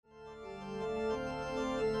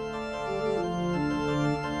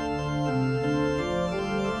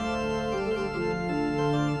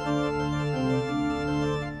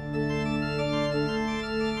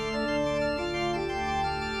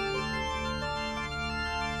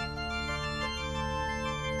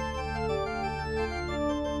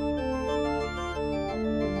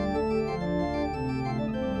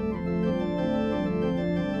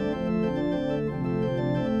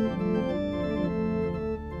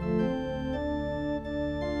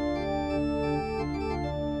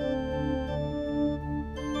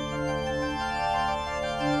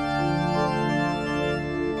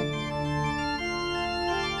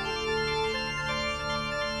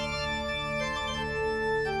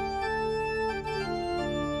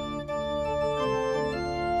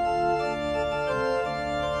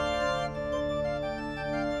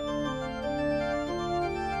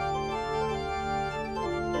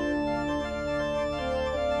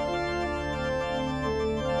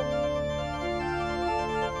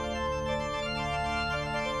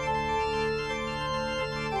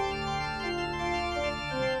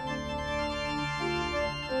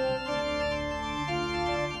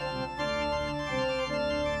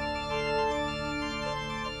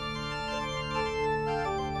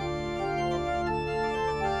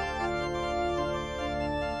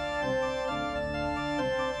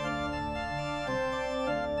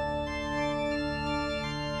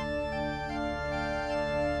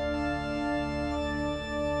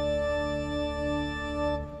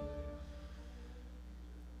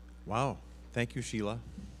Wow. Thank you, Sheila.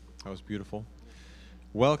 That was beautiful.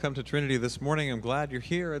 Welcome to Trinity this morning. I'm glad you're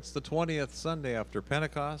here. It's the 20th Sunday after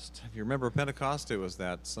Pentecost. If you remember Pentecost, it was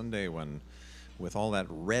that Sunday when, with all that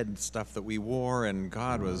red stuff that we wore, and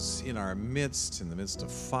God was in our midst, in the midst of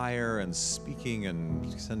fire, and speaking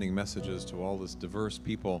and sending messages to all this diverse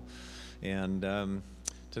people. And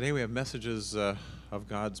today we have messages of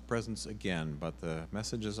God's presence again, but the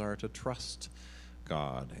messages are to trust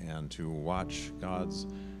God and to watch God's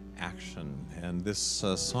action. And this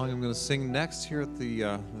song I'm going to sing next here at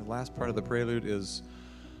the last part of the prelude is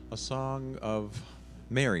a song of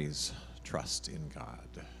Mary's trust in God.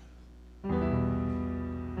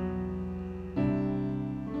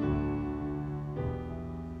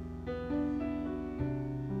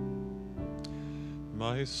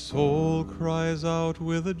 My soul cries out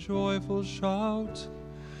with a joyful shout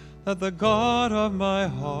that the God of my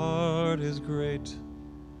heart is great.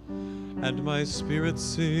 And my spirit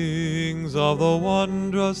sings of the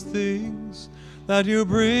wondrous things that you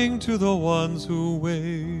bring to the ones who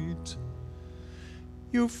wait.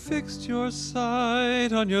 You fixed your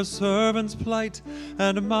sight on your servant's plight,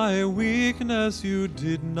 and my weakness you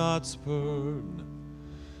did not spurn.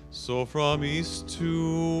 So from east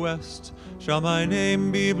to west shall my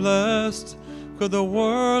name be blessed, could the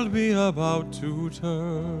world be about to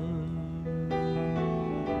turn.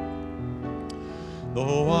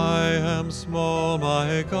 Though I am small,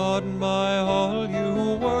 my God, my all,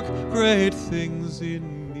 you work great things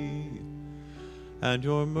in me. And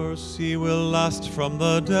your mercy will last from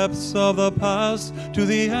the depths of the past to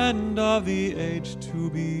the end of the age to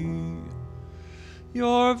be.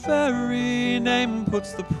 Your very name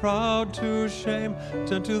puts the proud to shame,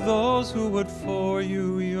 and to those who would for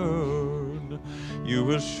you yearn. You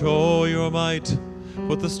will show your might,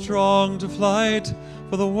 put the strong to flight,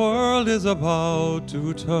 for the world is about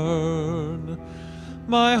to turn.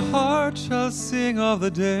 My heart shall sing of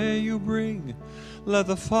the day you bring. Let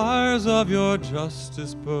the fires of your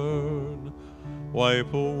justice burn.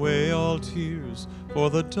 Wipe away all tears, for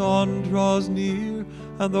the dawn draws near,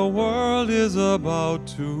 and the world is about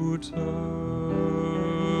to turn.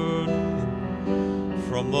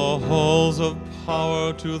 From the halls of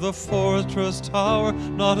power to the fortress tower,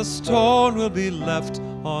 not a stone will be left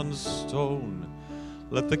on stone.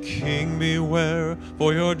 Let the king beware,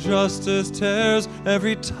 for your justice tears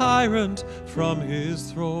every tyrant from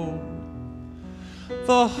his throne.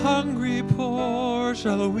 The hungry poor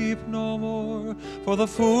shall weep no more, for the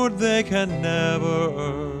food they can never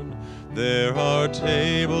earn. There are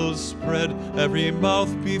tables spread, every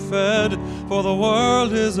mouth be fed, for the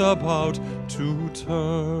world is about to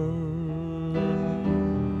turn.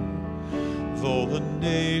 Though the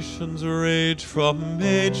nations rage from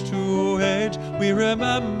age to age, we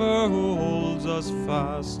remember who holds us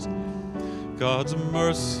fast. God's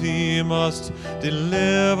mercy must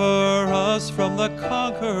deliver us from the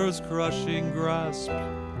conqueror's crushing grasp.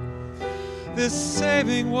 This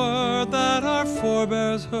saving word that our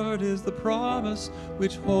forebears heard is the promise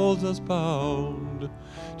which holds us bound,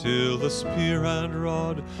 till the spear and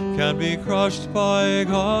rod can be crushed by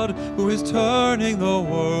God, who is turning the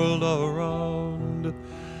world around.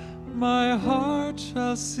 My heart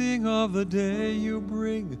shall sing of the day you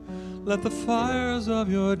bring. Let the fires of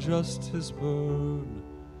your justice burn.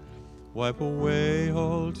 Wipe away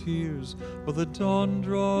all tears, for the dawn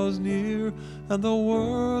draws near, and the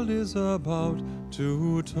world is about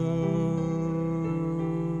to turn.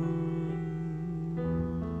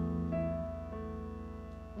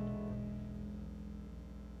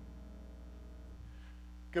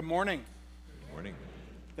 Good morning. Good morning.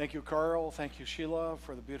 Thank you, Carl. Thank you, Sheila,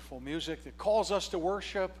 for the beautiful music that calls us to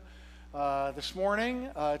worship this morning.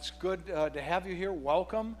 It's good to have you here.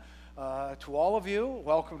 Welcome to all of you.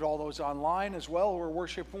 Welcome to all those online as well who are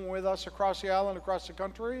worshiping with us across the island, across the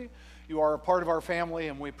country. You are a part of our family,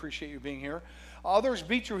 and we appreciate you being here. Others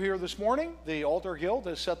meet you here this morning. The Altar Guild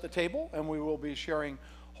has set the table, and we will be sharing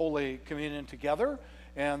Holy Communion together.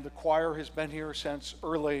 And the choir has been here since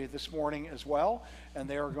early this morning as well, and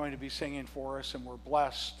they are going to be singing for us, and we're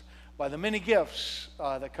blessed by the many gifts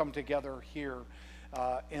that come together here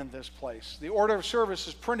in this place. The order of service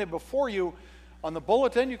is printed before you on the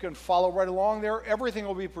bulletin. You can follow right along there. Everything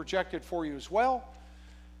will be projected for you as well.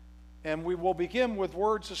 And we will begin with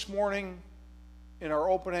words this morning in our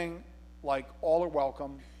opening, like all are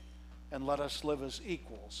welcome, and let us live as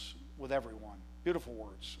equals with everyone. Beautiful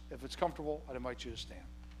words. If it's comfortable, I'd invite you to stand.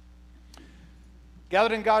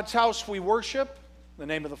 Gathered in God's house, we worship in the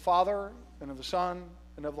name of the Father, and of the Son,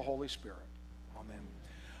 and of the Holy Spirit. Amen.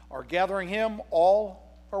 Our gathering hymn, All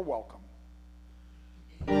Are Welcome.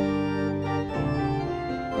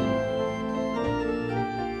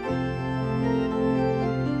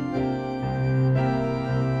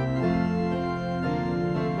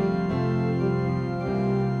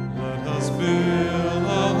 fill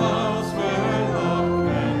the house where love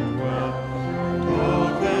can dwell. All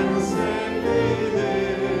can safely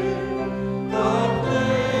live. A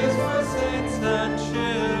place where saints and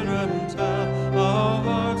children tell our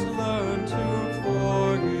hearts learn to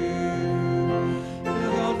forgive.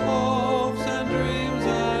 Fill of hopes and dreams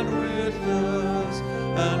and wishes,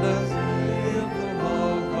 and as anthem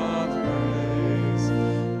of God's grace,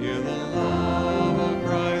 here the love of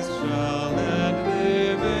Christ shall end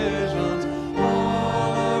divisions.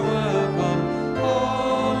 All are welcome,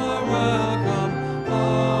 all are welcome,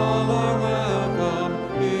 all are welcome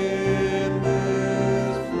in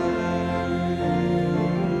this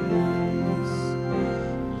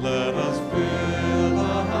place. Let us fill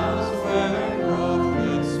the house where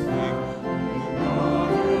prophets speak,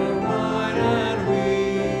 water, wine, and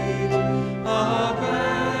wheat, a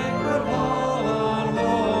banquet hall on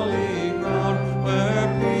holy ground where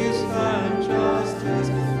peace and justice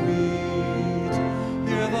meet.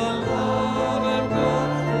 Here the love and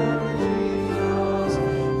comfort of Jesus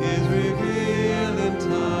is revealed in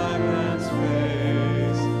time and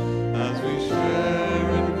space, as we share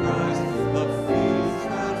in Christ the feast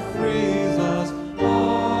that frees us.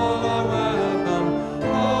 All are welcome,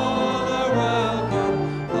 all are welcome,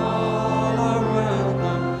 all are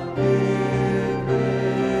welcome in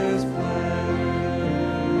this place.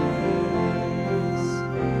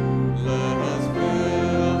 Let us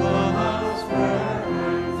build a house where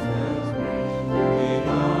praises ring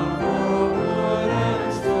beyond the wood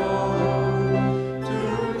and stone, to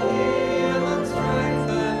heal and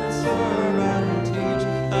strengthen, serve and teach,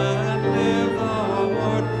 and live the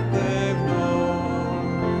word they've known.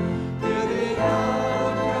 Hear the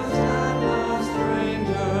outcast and the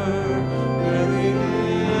stranger, bear the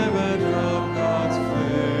image of God's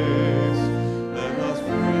face. Let us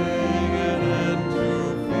bring an end to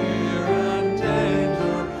fear and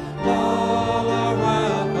danger. All are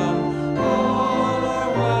welcome, all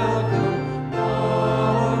are welcome,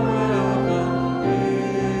 all are welcome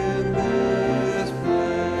in this place.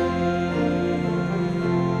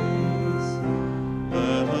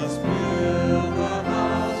 Let us build the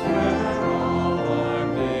house where all are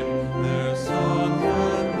named, their songs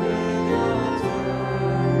and visions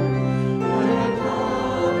heard. Let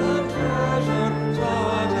all the treasure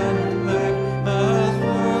taught and played as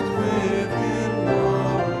words within the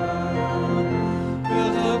word.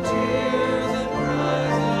 Built of tears and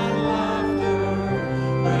cries and laughter,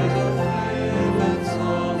 prayers of faith and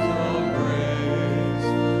songs of grace.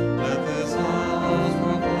 Let this house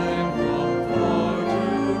proclaim from floor to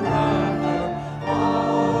rafter.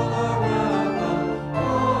 All are welcome,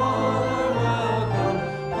 all are welcome,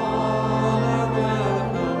 all are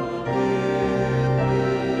welcome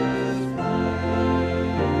in this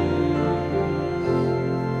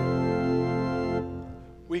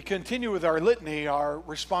place. We continue with our litany, our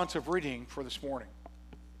responsive reading for this morning.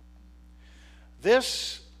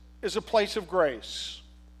 This is a place of grace.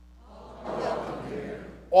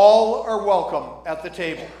 All are welcome at the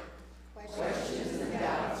table. Questions and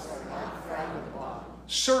doubts are not frowned upon.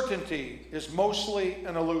 Certainty is mostly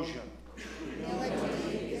an illusion.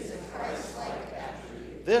 Humility is a Christ-like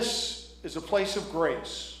attribute. This is a place of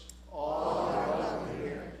grace. All are welcome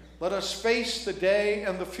here. Let us face the day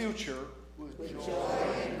and the future With joy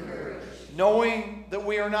and courage, knowing that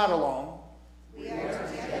we are not alone. we are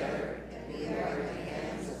together and we are in the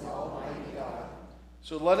hands of Almighty God.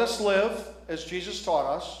 So let us live as Jesus taught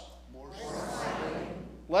us. More smiling,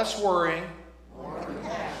 Less worrying, more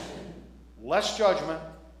compassion, less judgment,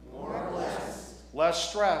 more blessed, less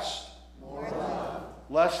stress, more love.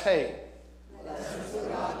 less hate, Let us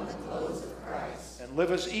put on the clothes of Christ. and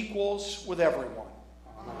live as equals with everyone.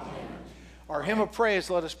 Amen. Our hymn of praise,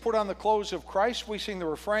 let us put on the clothes of Christ. We sing the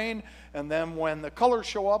refrain, and then when the colors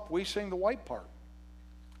show up, we sing the white part.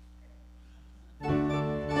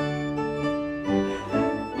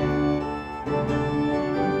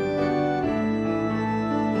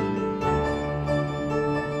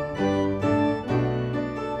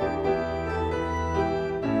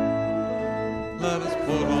 Let us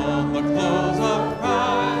put on the clothes of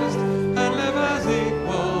Christ and live as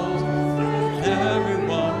equals with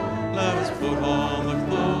everyone. Let us put on the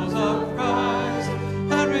clothes of Christ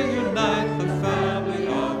and reunite the family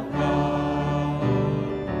of God.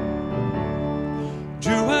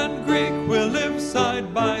 Jew and Greek will live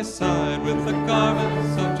side by side with the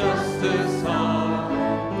garments of justice on.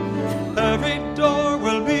 Every door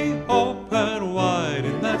will be open wide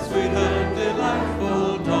in that sweet and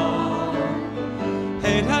delightful dawn.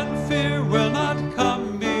 Hate and fear will not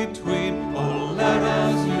come between. Oh, let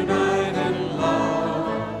us unite in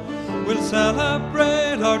love. We'll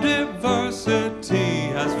celebrate our diversity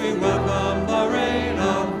as we welcome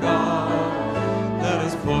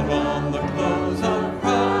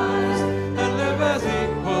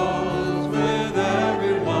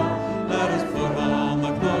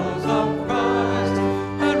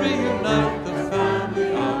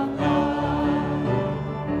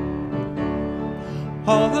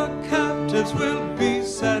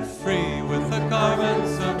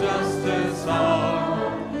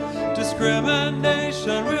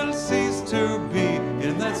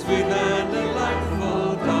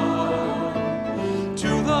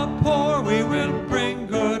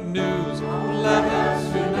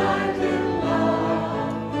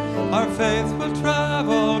faith will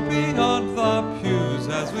travel beyond the pews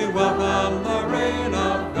as we welcome the reign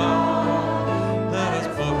of God. Let us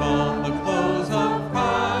put on the clothes of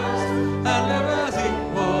Christ and live as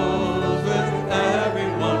equals with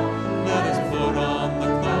everyone. Let us put on the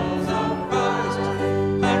clothes of Christ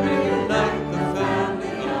and reunite the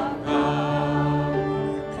family of God.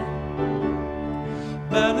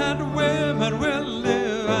 Men and women will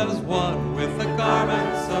live as one with the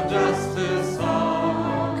garments of justice on.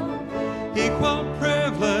 Equal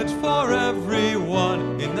privilege for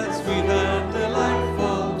everyone in that sweet and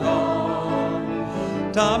delightful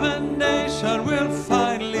dawn. Domination will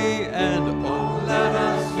finally end. Oh, let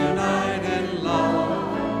us unite in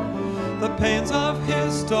love. The pains of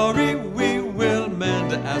history we will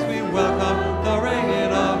mend as we welcome the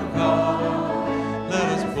reign of God. Let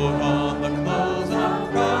us put on the clothes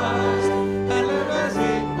of Christ and live as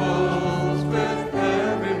equals with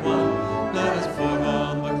everyone. Let us put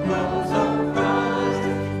on the clothes of Christ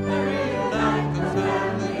and reunite the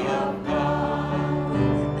family of God.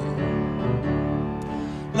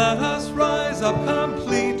 Let us rise up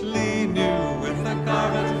completely new with the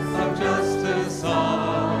garments of justice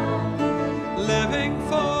on. Living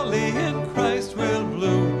fully in Christ will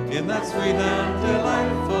bloom in that sweet and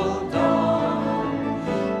delightful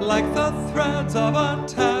dawn. Like the threads of a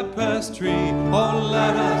tapestry, oh,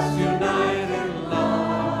 let us unite in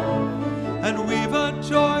love and weave a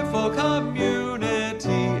joyful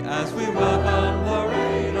community as we welcome the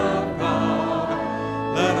reign of God.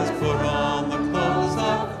 Let us put on the clothes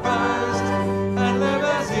of Christ and live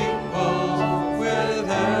as equals with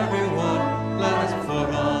everyone. Let us put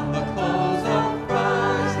on the clothes of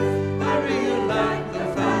Christ and reunite the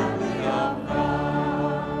family of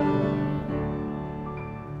God.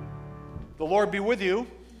 The Lord be with you.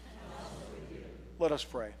 Let us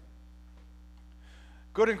pray.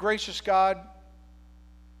 Good and gracious God,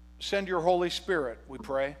 send your Holy Spirit, we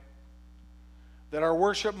pray, that our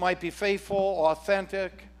worship might be faithful,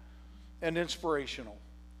 authentic, and inspirational.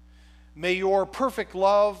 May your perfect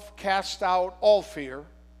love cast out all fear,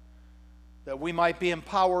 that we might be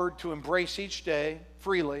empowered to embrace each day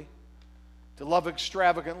freely, to love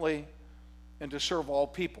extravagantly, and to serve all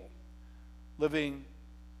people, living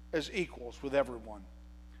as equals with everyone.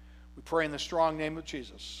 We pray in the strong name of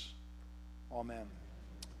Jesus. Amen.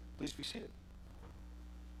 Please be seated.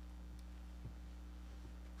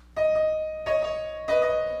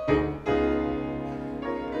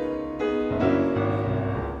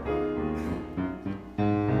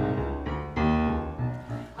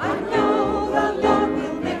 I know the Lord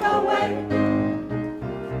will make a way.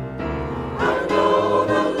 I know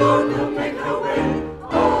the Lord will make a way.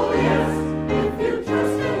 Oh yes, if you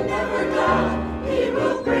trust and never doubt, He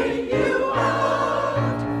will bring you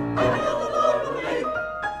out. I know the Lord will make.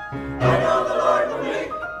 I know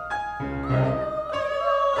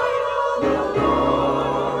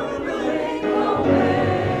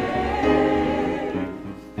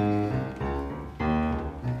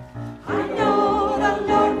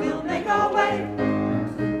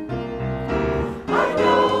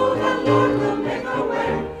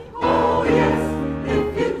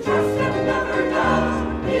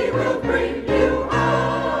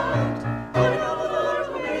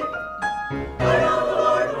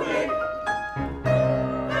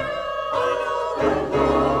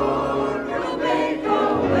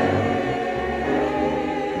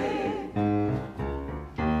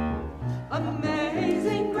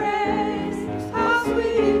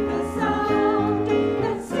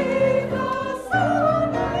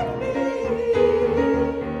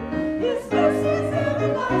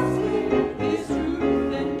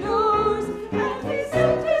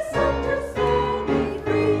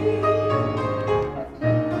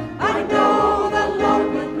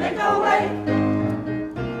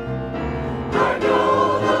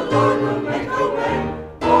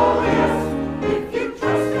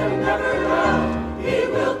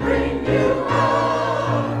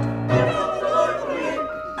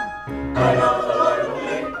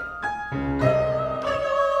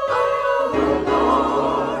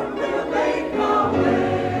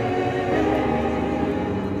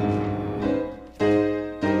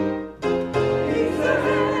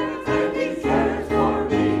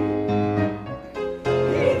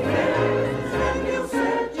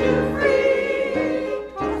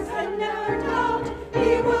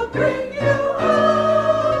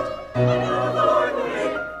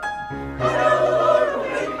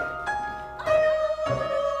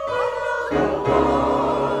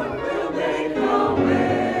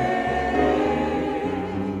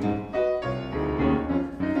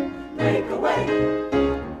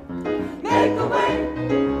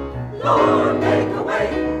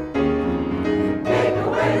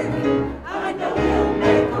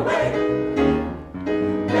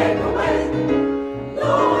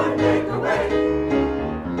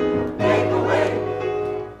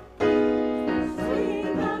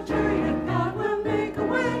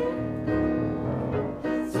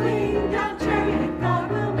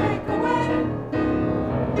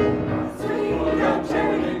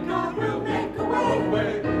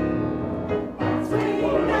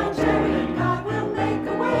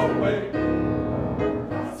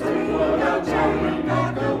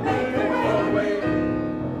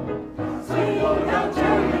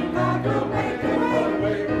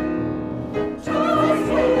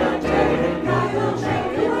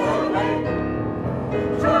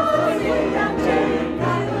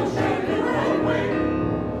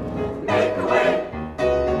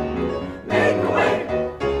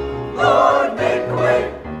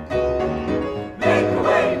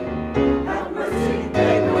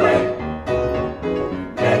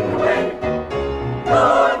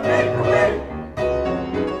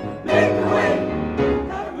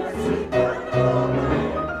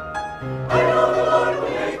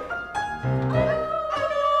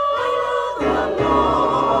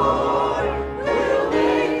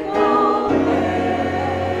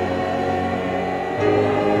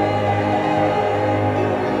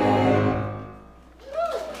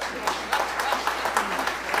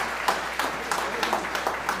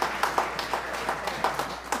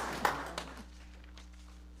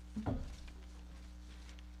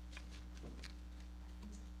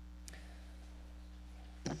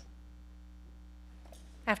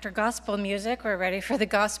After gospel music, we're ready for the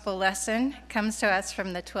gospel lesson. It comes to us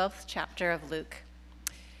from the 12th chapter of Luke.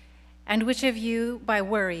 And which of you, by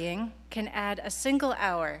worrying, can add a single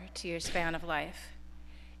hour to your span of life?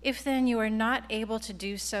 If then you are not able to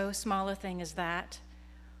do so small a thing as that,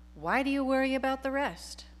 why do you worry about the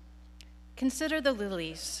rest? Consider the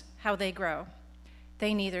lilies, how they grow.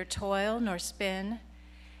 They neither toil nor spin.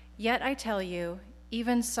 Yet I tell you,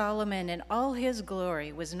 even Solomon in all his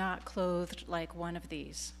glory was not clothed like one of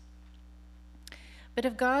these. But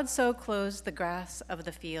if God so clothes the grass of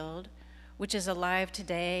the field, which is alive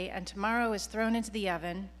today and tomorrow is thrown into the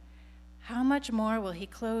oven, how much more will he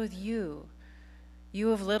clothe you,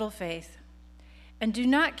 you of little faith? And do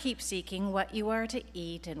not keep seeking what you are to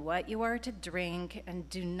eat and what you are to drink, and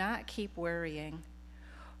do not keep worrying.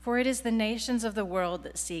 For it is the nations of the world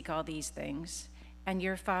that seek all these things, and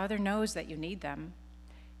your Father knows that you need them.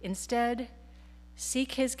 Instead,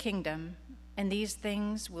 seek his kingdom, and these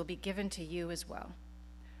things will be given to you as well.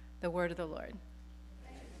 The word of the Lord.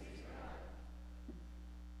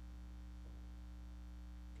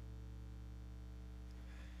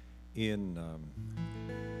 In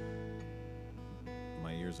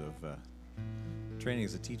my years of training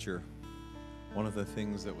as a teacher, one of the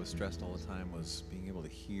things that was stressed all the time was being able to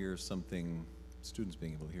hear something, students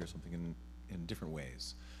being able to hear something in different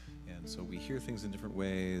ways. And so we hear things in different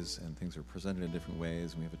ways, and things are presented in different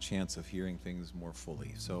ways, and we have a chance of hearing things more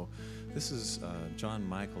fully. So this is John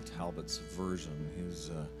Michael Talbot's version,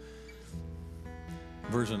 his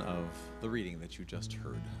version of the reading that you just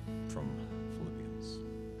heard from Philippians.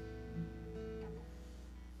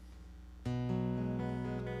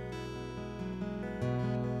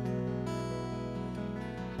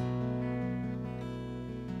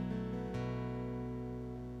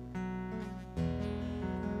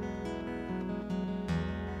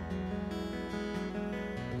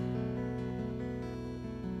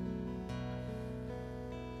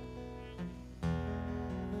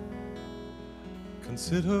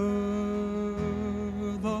 Consider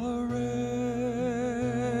the ravens.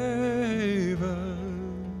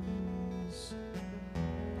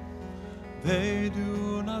 They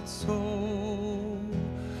do not sow,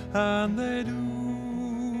 and they do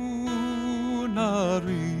not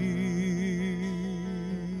reap.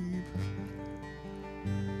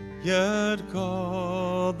 Yet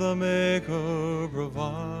God the Maker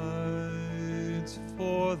provides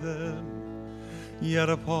for them. Yet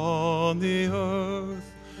upon the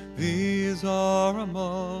earth these are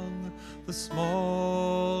among the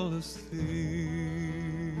smallest things.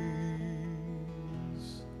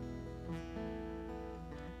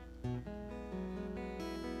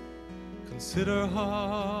 Consider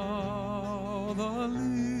how the lilies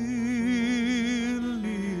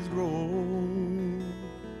grow.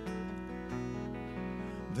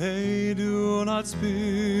 They do not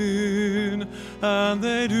spin, and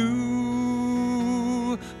they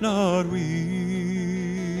do not weep.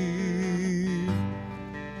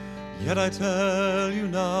 Yet I tell you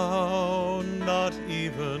now, not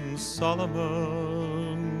even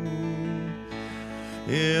Solomon,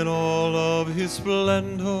 in all of his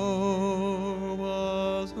splendor,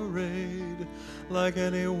 was arrayed like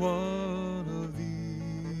any one of these.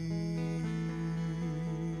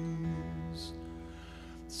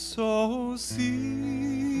 So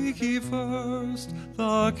seek ye first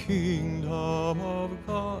the kingdom of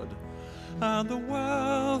God and the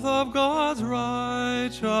wealth of God's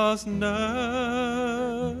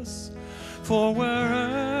righteousness. For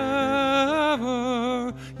wherever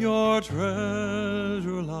your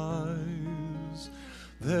treasure lies,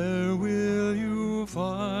 there will you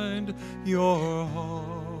find your heart.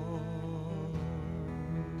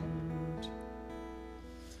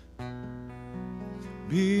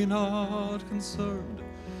 Be not concerned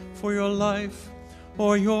for your life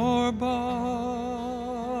or your body,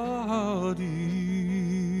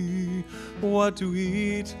 what to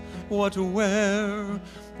eat, what to wear,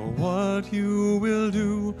 or what you will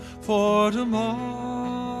do for tomorrow.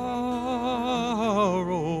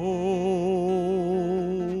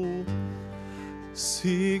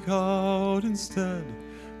 Seek out instead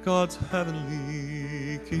God's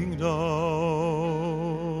heavenly kingdom,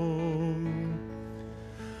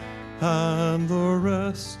 and the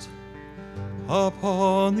rest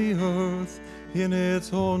upon the earth in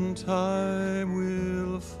its own time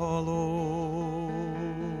will follow.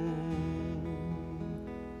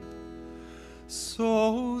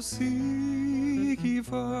 So seek ye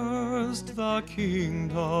first the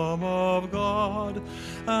kingdom of God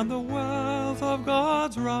and the wealth of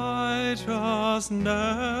God's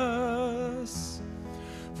righteousness.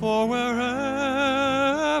 For wherever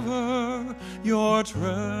your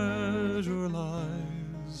treasure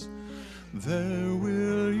lies, there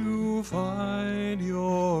will you find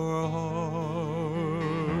your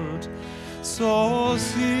heart. So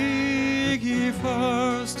seek ye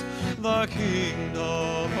first the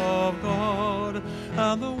kingdom of God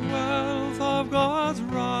and the wealth of God's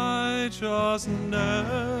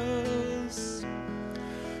righteousness.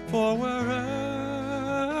 For wherever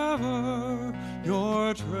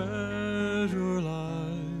your treasure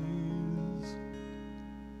lies,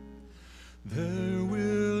 there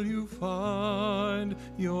will you find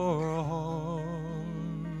your heart.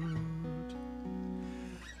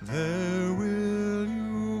 There will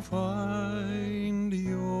you find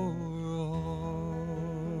your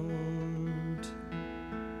heart.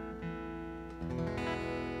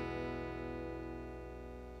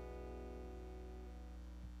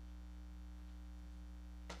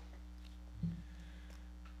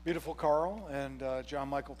 Beautiful, Carl and John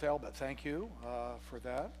Michael Talbot. Thank you for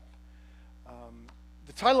that.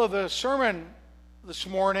 The title of the sermon this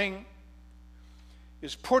morning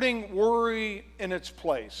is Putting Worry in Its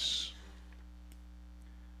Place.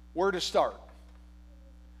 Where to start?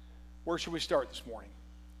 Where should we start this morning?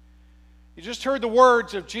 You just heard the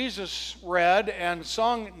words of Jesus read and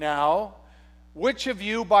sung now. Which of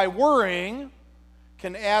you, by worrying,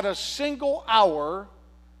 can add a single hour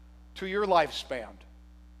to your lifespan?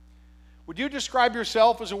 Would you describe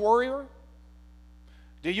yourself as a worrier?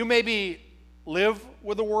 Do you maybe live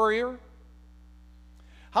with a worrier?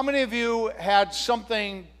 How many of you had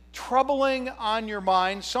something troubling on your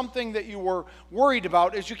mind, something that you were worried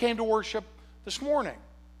about as you came to worship this morning?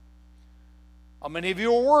 How many of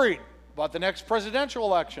you are worried about the next presidential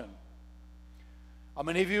election? How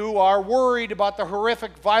many of you are worried about the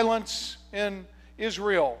horrific violence in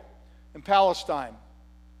Israel and Palestine?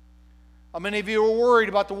 How many of you are worried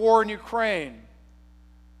about the war in Ukraine?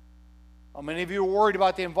 How many of you are worried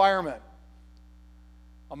about the environment?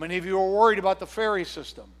 How many of you are worried about the ferry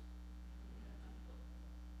system?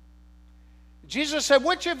 Jesus said,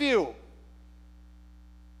 which of you,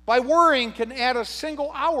 by worrying, can add a single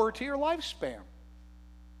hour to your lifespan?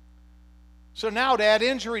 So now, to add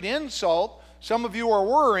injury to insult, some of you are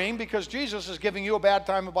worrying because Jesus is giving you a bad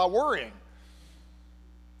time about worrying.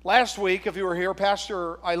 Last week, if you were here,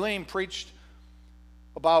 Pastor Eileen preached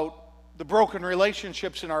about the broken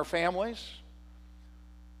relationships in our families.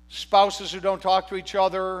 Spouses who don't talk to each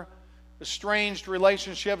other, estranged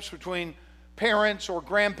relationships between parents or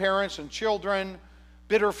grandparents and children,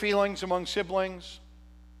 bitter feelings among siblings.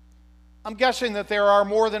 I'm guessing that there are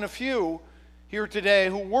more than a few here today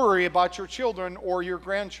who worry about your children or your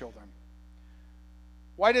grandchildren.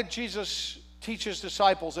 Why did Jesus teach his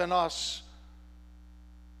disciples and us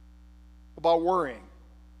about worrying?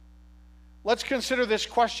 Let's consider this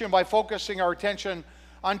question by focusing our attention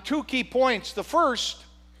on two key points. The first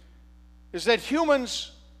is that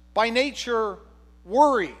humans by nature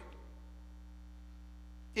worry.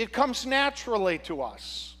 It comes naturally to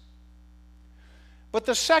us. But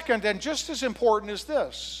the second, and just as important, is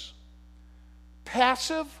this: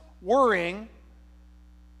 passive worrying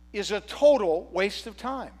is a total waste of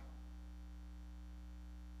time.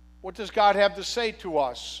 What does God have to say to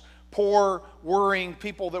us, poor, worrying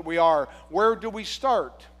people that we are? Where do we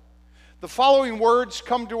start? The following words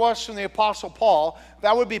come to us from the Apostle Paul.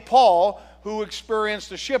 That would be Paul, who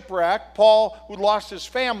experienced a shipwreck, Paul, who lost his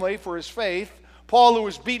family for his faith, Paul, who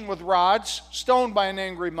was beaten with rods, stoned by an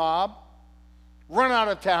angry mob, run out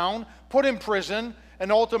of town, put in prison,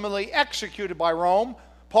 and ultimately executed by Rome.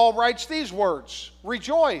 Paul writes these words: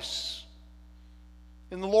 rejoice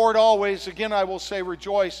in the Lord always. Again, I will say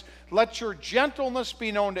rejoice. Let your gentleness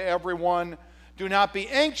be known to everyone. Do not be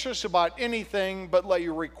anxious about anything, but let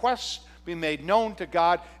your requests be made known to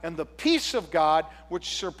God, and the peace of God,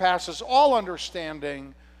 which surpasses all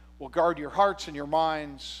understanding, will guard your hearts and your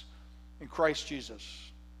minds in Christ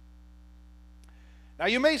Jesus. Now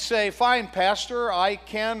you may say, fine, Pastor, I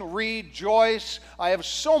can rejoice. I have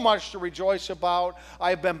so much to rejoice about.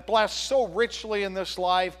 I have been blessed so richly in this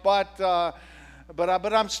life, but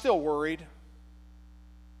I'm still worried.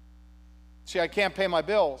 See, I can't pay my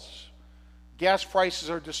bills. Gas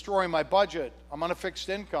prices are destroying my budget. I'm on a fixed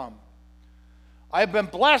income. I've been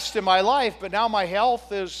blessed in my life, but now my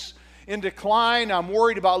health is in decline. I'm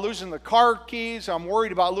worried about losing the car keys. I'm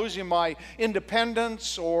worried about losing my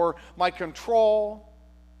independence or my control.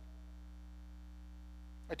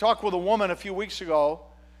 I talked with a woman a few weeks ago.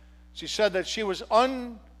 She said that she was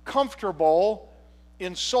uncomfortable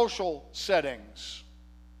in social settings.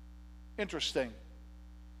 Interesting.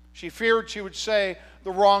 She feared she would say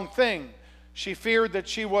the wrong thing. She feared that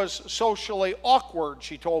she was socially awkward,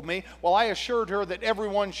 she told me. Well, I assured her that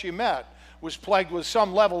everyone she met was plagued with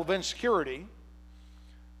some level of insecurity.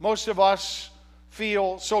 Most of us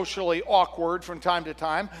feel socially awkward from time to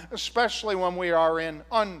time, especially when we are in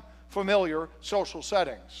unfamiliar social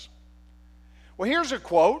settings. Well, here's a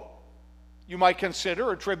quote you might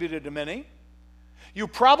consider attributed to many. You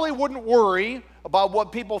probably wouldn't worry about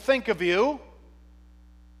what people think of you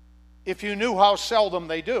if you knew how seldom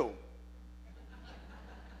they do.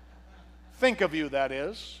 Think of you, that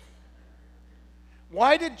is.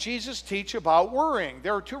 Why did Jesus teach about worrying?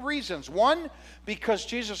 There are two reasons. One, because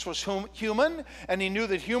Jesus was human, and he knew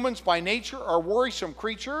that humans by nature are worrisome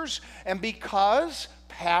creatures, and because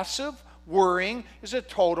passive worrying is a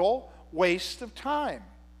total waste of time.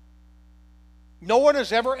 No one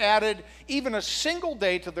has ever added even a single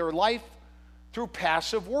day to their life through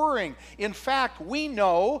passive worrying. In fact, we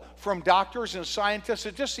know from doctors and scientists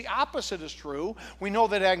that just the opposite is true. We know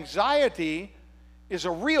that anxiety is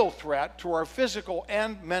a real threat to our physical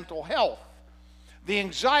and mental health. The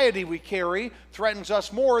anxiety we carry threatens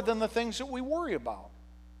us more than the things that we worry about.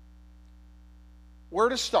 Where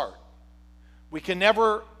to start? We can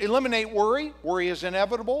never eliminate worry. Worry is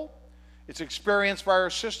inevitable. It's experienced by our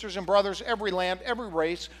sisters and brothers, every land, every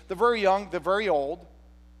race, the very young, the very old.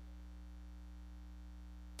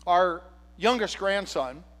 Our youngest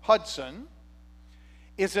grandson, Hudson,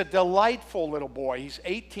 is a delightful little boy. He's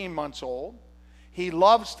 18 months old. He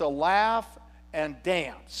loves to laugh and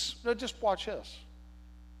dance. Now just watch this.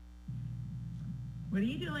 What are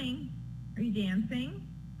you doing? Are you dancing?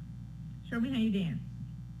 Show me how you dance.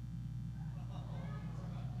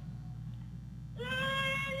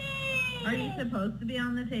 Are you supposed to be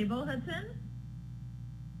on the table, Hudson?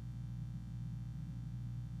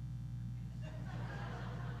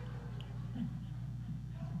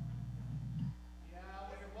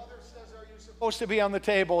 Supposed to be on the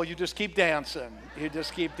table, you just keep dancing. You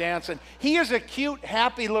just keep dancing. He is a cute,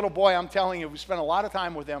 happy little boy, I'm telling you. We spent a lot of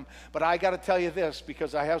time with him, but I got to tell you this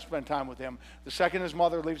because I have spent time with him. The second his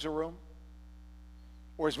mother leaves a room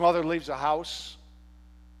or his mother leaves a house,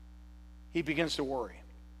 he begins to worry.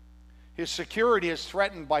 His security is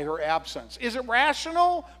threatened by her absence. Is it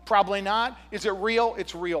rational? Probably not. Is it real?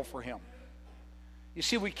 It's real for him. You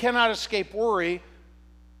see, we cannot escape worry,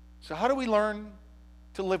 so how do we learn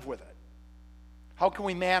to live with it? How can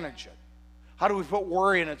we manage it? How do we put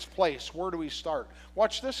worry in its place? Where do we start?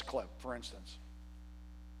 Watch this clip, for instance.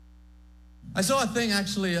 I saw a thing,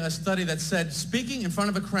 actually, a study that said speaking in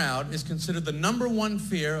front of a crowd is considered the #1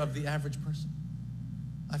 fear of the average person.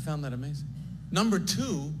 I found that amazing. Number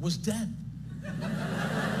 2 was death.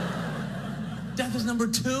 Death is number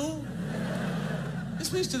 2?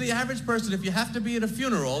 This means to the average person, if you have to be at a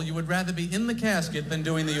funeral, you would rather be in the casket than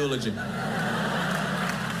doing the eulogy.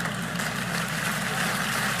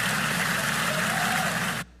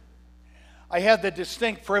 I had the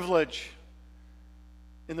distinct privilege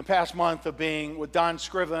in the past month of being with Don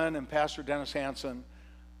Scriven and Pastor Dennis Hansen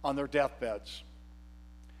on their deathbeds.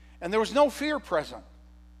 And there was no fear present.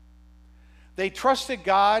 They trusted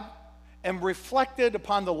God and reflected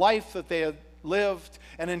upon the life that they had lived,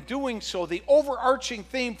 and in doing so, the overarching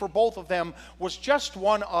theme for both of them was just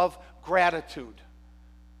one of gratitude.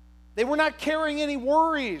 They were not carrying any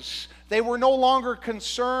worries. They were no longer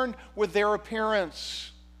concerned with their appearance.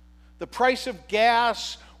 The price of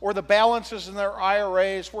gas or the balances in their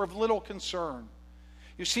IRAs were of little concern.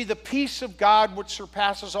 You see, the peace of God, which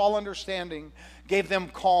surpasses all understanding, gave them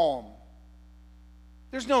calm.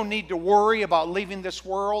 There's no need to worry about leaving this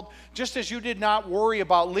world, just as you did not worry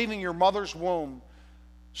about leaving your mother's womb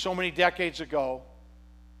so many decades ago.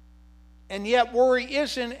 And yet worry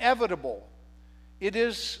is inevitable. It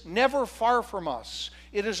is never far from us.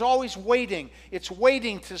 It is always waiting. It's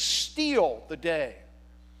waiting to steal the day.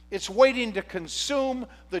 It's waiting to consume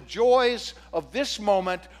the joys of this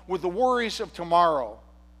moment with the worries of tomorrow.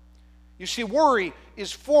 You see, worry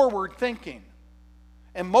is forward thinking.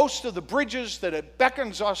 And most of the bridges that it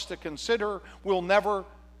beckons us to consider will never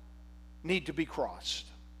need to be crossed.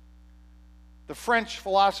 The French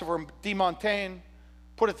philosopher de Montaigne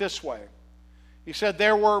put it this way. He said,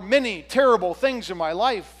 "There were many terrible things in my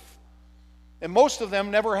life, and most of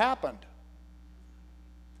them never happened."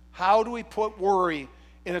 How do we put worry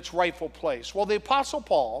in its rightful place? Well, the Apostle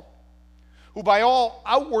Paul, who by all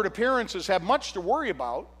outward appearances had much to worry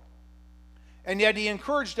about, and yet he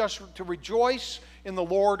encouraged us to rejoice in the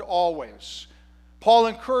Lord always. Paul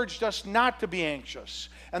encouraged us not to be anxious.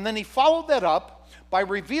 And then he followed that up by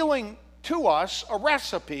revealing to us a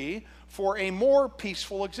recipe for a more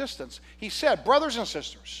peaceful existence. He said, brothers and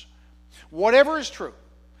sisters, whatever is true,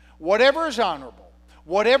 whatever is honorable,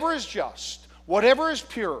 whatever is just, whatever is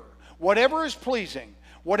pure, whatever is pleasing,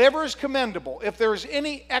 whatever is commendable, if there is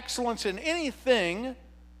any excellence in anything,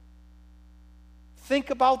 think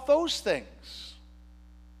about those things.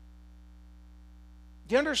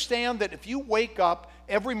 Do you understand that if you wake up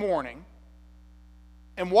every morning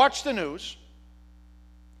and watch the news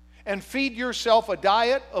and feed yourself a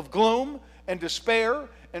diet of gloom and despair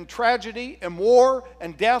and tragedy and war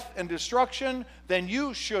and death and destruction, then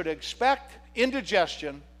you should expect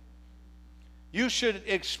indigestion. You should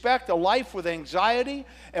expect a life with anxiety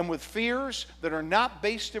and with fears that are not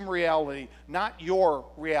based in reality, not your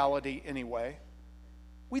reality anyway.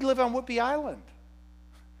 We live on Whidbey Island.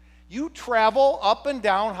 You travel up and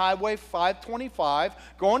down Highway 525,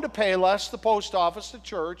 going to Payless, the post office, the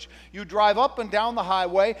church. You drive up and down the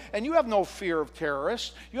highway, and you have no fear of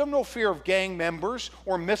terrorists. You have no fear of gang members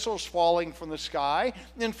or missiles falling from the sky.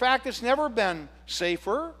 In fact, it's never been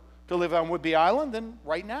safer to live on Whidbey Island than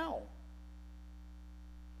right now.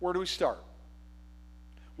 Where do we start?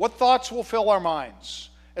 What thoughts will fill our minds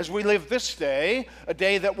as we live this day, a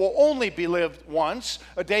day that will only be lived once,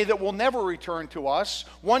 a day that will never return to us,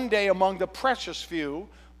 one day among the precious few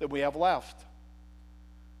that we have left?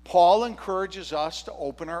 Paul encourages us to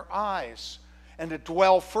open our eyes and to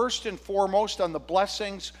dwell first and foremost on the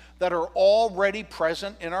blessings that are already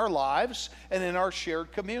present in our lives and in our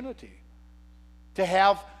shared community. To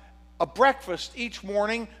have a breakfast each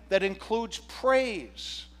morning that includes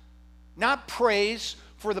praise. Not praise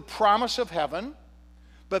for the promise of heaven,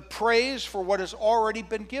 but praise for what has already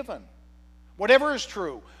been given. Whatever is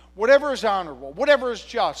true, whatever is honorable, whatever is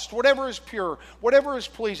just, whatever is pure, whatever is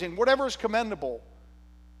pleasing, whatever is commendable,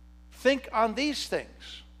 think on these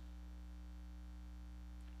things.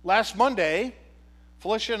 Last Monday,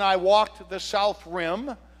 Felicia and I walked the south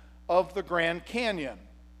rim of the Grand Canyon.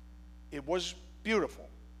 It was beautiful.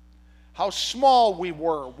 How small we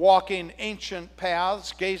were walking ancient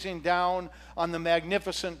paths, gazing down on the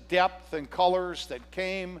magnificent depth and colors that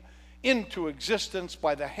came into existence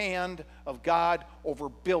by the hand of God over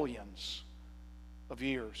billions of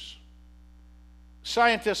years.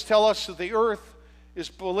 Scientists tell us that the earth is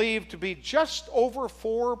believed to be just over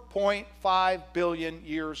 4.5 billion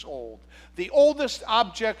years old. The oldest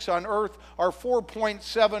objects on earth are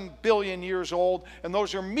 4.7 billion years old, and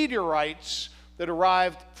those are meteorites that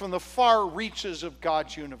arrived from the far reaches of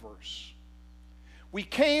God's universe. We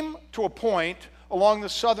came to a point along the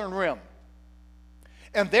southern rim,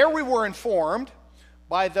 and there we were informed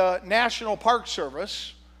by the National Park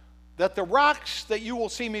Service that the rocks that you will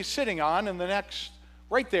see me sitting on in the next,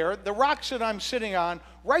 right there, the rocks that I'm sitting on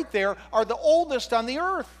right there are the oldest on the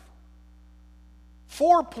earth.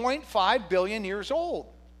 4.5 billion years old.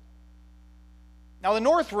 Now, the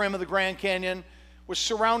north rim of the Grand Canyon was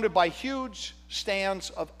surrounded by huge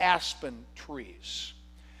stands of aspen trees.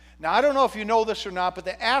 Now, I don't know if you know this or not, but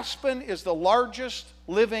the aspen is the largest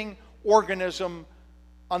living organism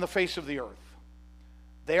on the face of the earth.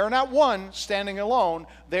 They are not one standing alone,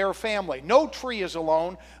 they are family. No tree is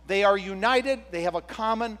alone. They are united, they have a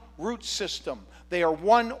common root system. They are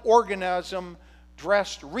one organism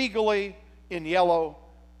dressed regally in yellow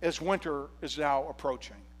as winter is now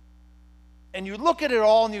approaching. And you look at it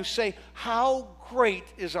all and you say, how great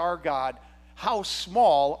is our God? How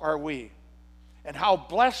small are we? And how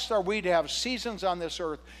blessed are we to have seasons on this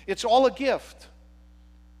earth? It's all a gift.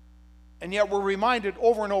 And yet we're reminded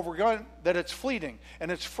over and over again that it's fleeting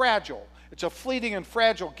and it's fragile. It's a fleeting and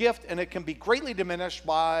fragile gift, and it can be greatly diminished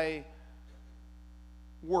by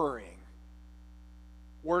worrying.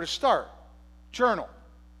 Where to start? Journal.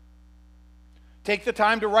 Take the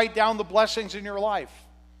time to write down the blessings in your life.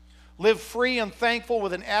 Live free and thankful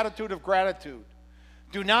with an attitude of gratitude.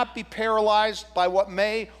 Do not be paralyzed by what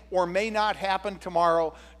may or may not happen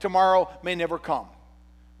tomorrow. Tomorrow may never come.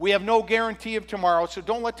 We have no guarantee of tomorrow, so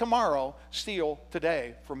don't let tomorrow steal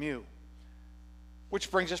today from you. Which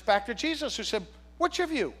brings us back to Jesus, who said, which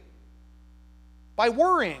of you, by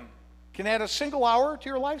worrying, can add a single hour to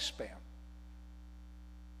your lifespan?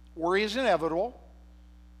 Worry is inevitable.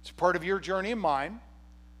 It's part of your journey and mine.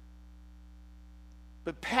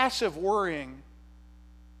 But passive worrying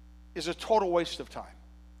is a total waste of time.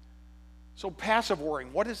 So passive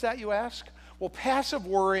worrying, what is that, you ask? Well, passive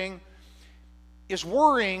worrying is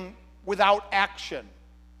worrying without action.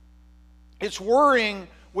 It's worrying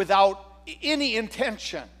without any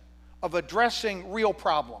intention of addressing real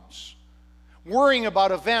problems. Worrying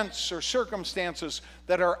about events or circumstances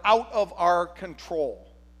that are out of our control.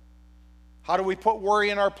 How do we put worry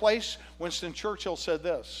in our place? Winston Churchill said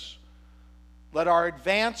this: let our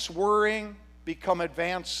advanced worrying become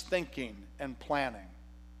advanced thinking and planning.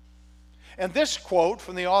 And this quote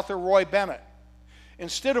from the author Roy Bennett: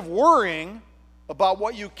 instead of worrying about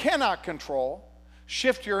what you cannot control,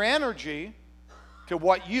 shift your energy to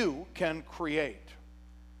what you can create.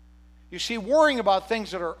 You see, worrying about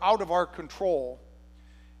things that are out of our control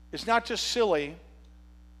is not just silly,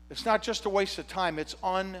 it's not just a waste of time, it's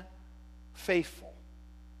unfaithful.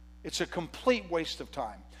 It's a complete waste of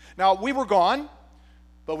time. Now, we were gone,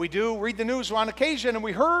 but we do read the news on occasion, and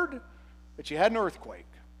we heard that you had an earthquake.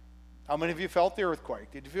 How many of you felt the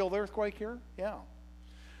earthquake? Did you feel the earthquake here? Yeah.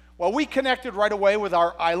 Well, we connected right away with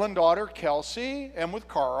our island daughter, Kelsey, and with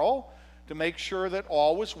Carl to make sure that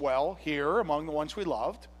all was well here among the ones we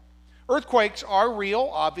loved. Earthquakes are real,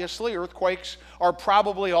 obviously. Earthquakes are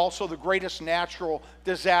probably also the greatest natural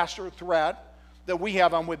disaster threat that we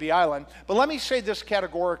have on Whidbey Island. But let me say this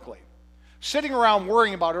categorically. Sitting around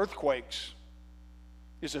worrying about earthquakes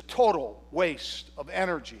is a total waste of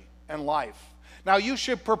energy and life. Now, you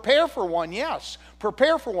should prepare for one, yes.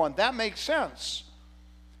 Prepare for one. That makes sense.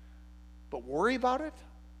 But worry about it?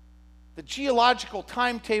 The geological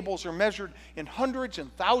timetables are measured in hundreds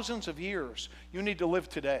and thousands of years. You need to live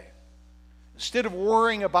today. Instead of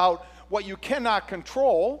worrying about what you cannot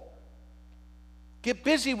control, get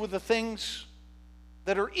busy with the things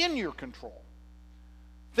that are in your control.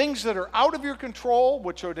 Things that are out of your control,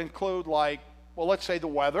 which would include, like, well, let's say the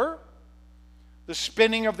weather, the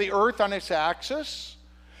spinning of the earth on its axis,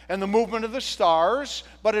 and the movement of the stars,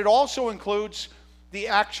 but it also includes the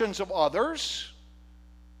actions of others.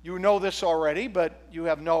 You know this already, but you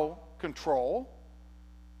have no control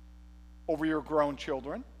over your grown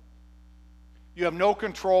children. You have no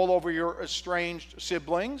control over your estranged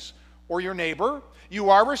siblings or your neighbor. You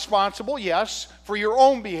are responsible, yes, for your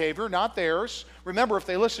own behavior, not theirs. Remember, if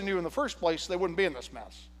they listened to you in the first place, they wouldn't be in this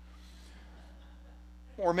mess.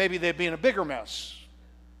 Or maybe they'd be in a bigger mess.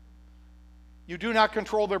 You do not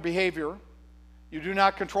control their behavior. You do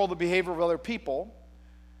not control the behavior of other people.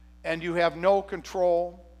 And you have no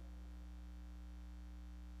control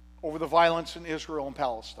over the violence in Israel and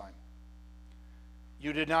Palestine.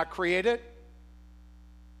 You did not create it,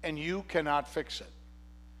 and you cannot fix it.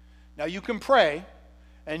 Now, you can pray,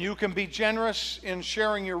 and you can be generous in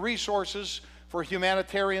sharing your resources for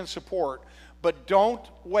humanitarian support, but don't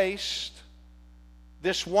waste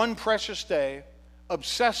this one precious day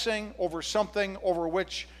obsessing over something over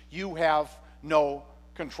which you have no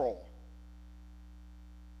control.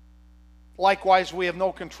 Likewise, we have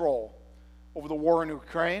no control over the war in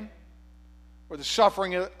Ukraine or the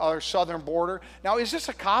suffering at our southern border. Now, is this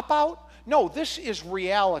a cop-out? No, this is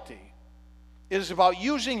reality. It is about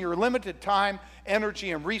using your limited time,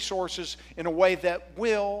 energy, and resources in a way that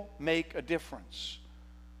will make a difference.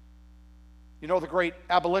 You know the great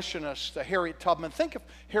abolitionist, Harriet Tubman. Think if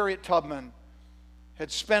Harriet Tubman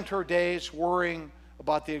had spent her days worrying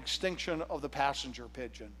about the extinction of the passenger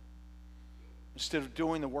pigeon instead of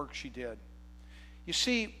doing the work she did. You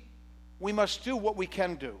see, we must do what we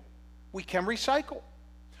can do. We can recycle.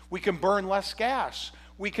 We can burn less gas.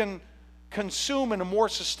 We can consume in a more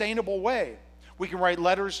sustainable way. We can write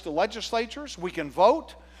letters to legislatures. We can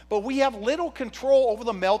vote. But we have little control over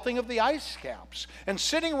the melting of the ice caps. And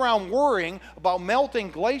sitting around worrying about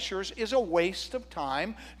melting glaciers is a waste of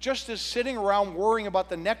time, just as sitting around worrying about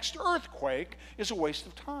the next earthquake is a waste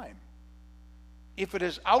of time. If it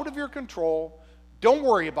is out of your control, don't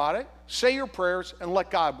worry about it. Say your prayers and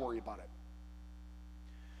let God worry about it.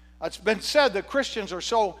 It's been said that Christians are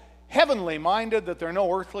so heavenly minded that they're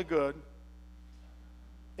no earthly good.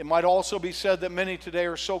 It might also be said that many today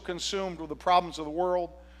are so consumed with the problems of the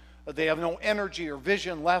world that they have no energy or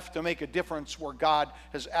vision left to make a difference where God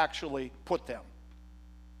has actually put them.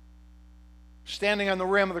 Standing on the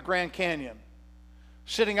rim of the Grand Canyon,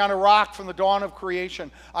 sitting on a rock from the dawn of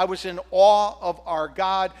creation, I was in awe of our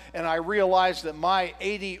God, and I realized that my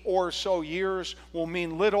 80 or so years will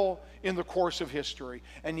mean little in the course of history.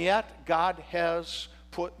 And yet, God has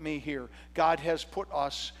put me here. God has put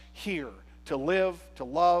us here to live, to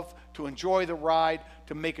love, to enjoy the ride,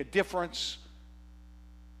 to make a difference,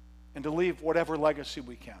 and to leave whatever legacy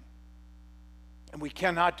we can. And we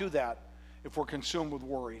cannot do that if we're consumed with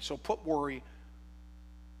worry. So put worry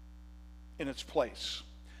in its place.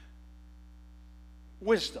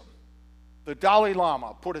 Wisdom. The Dalai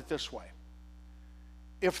Lama put it this way: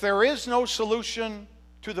 if there is no solution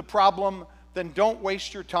to the problem, then don't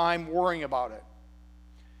waste your time worrying about it.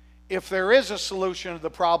 If there is a solution to the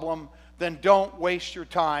problem, then don't waste your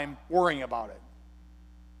time worrying about it.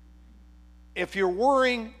 If you're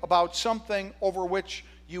worrying about something over which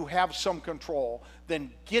you have some control,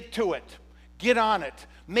 then get to it. Get on it.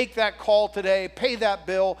 Make that call today. Pay that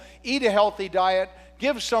bill. Eat a healthy diet.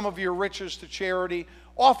 Give some of your riches to charity.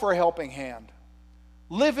 Offer a helping hand.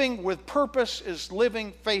 Living with purpose is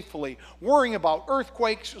living faithfully. Worrying about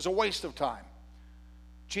earthquakes is a waste of time.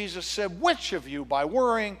 Jesus said, which of you, by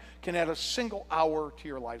worrying, can add a single hour to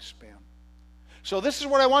your lifespan? So this is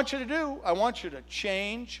what I want you to do. I want you to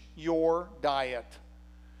change your diet.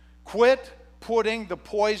 Quit putting the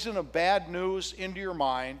poison of bad news into your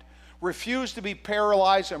mind. Refuse to be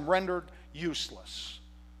paralyzed and rendered useless.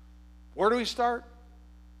 Where do we start?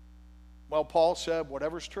 Well, Paul said,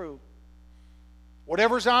 whatever's true,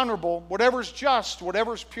 whatever's honorable, whatever's just,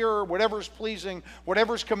 whatever's pure, whatever's pleasing,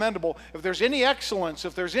 whatever's commendable, if there's any excellence,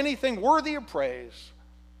 if there's anything worthy of praise,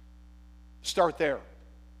 start there.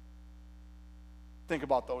 Think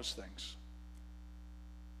about those things.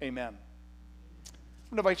 Amen.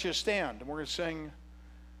 I'm going to invite you to stand, and we're going to sing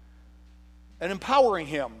an empowering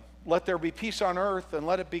hymn, Let There Be Peace on Earth, and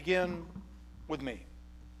let it begin with me.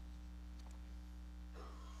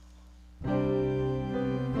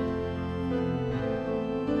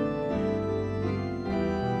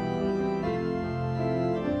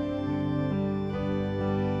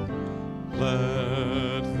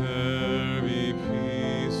 Let there be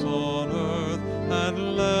peace on earth,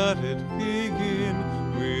 and let it begin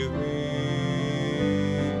with me.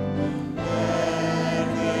 Let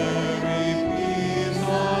there be peace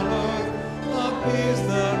on earth, a peace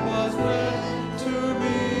that was meant to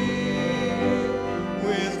be,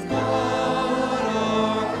 with God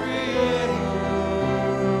our Creator,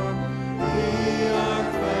 He our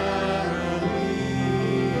family.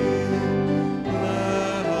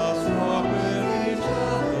 Let us walk with each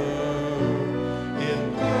other in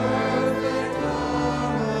perfect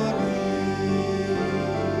harmony.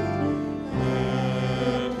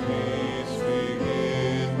 Let peace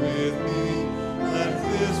begin with me. Let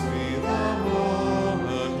this be the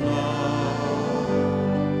moment now.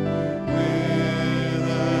 With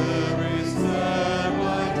every step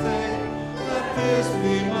I take, let this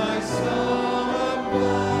be my song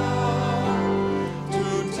about. To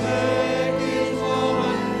take each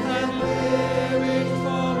moment and live each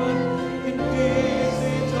moment in peace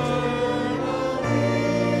eternally.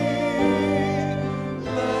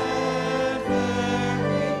 Let there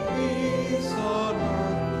be peace on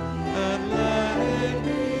earth, and let it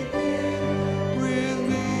begin with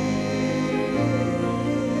me.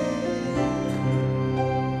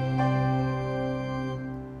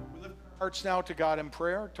 We lift our hearts now to God in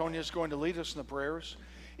prayer. Tonya is going to lead us in the prayers.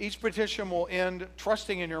 Each petition will end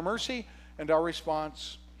trusting in your mercy, and our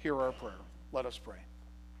response, hear our prayer. Let us pray.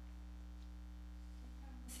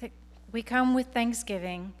 We come with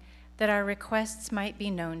thanksgiving that our requests might be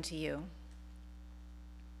known to you.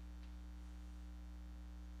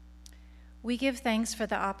 We give thanks for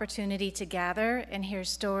the opportunity to gather and hear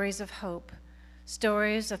stories of hope,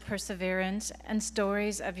 stories of perseverance, and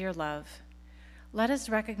stories of your love. Let us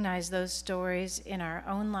recognize those stories in our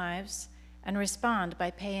own lives and respond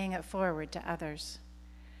by paying it forward to others.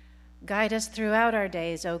 Guide us throughout our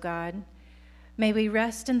days, O God. May we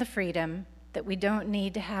rest in the freedom that we don't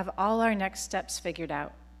need to have all our next steps figured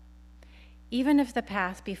out. Even if the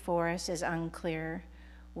path before us is unclear,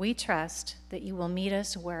 we trust that you will meet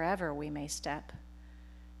us wherever we may step,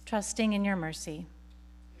 trusting in your mercy.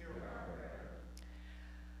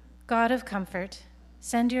 God of comfort,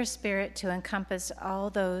 send your Spirit to encompass all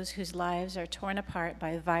those whose lives are torn apart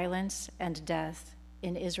by violence and death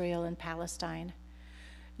in Israel and Palestine.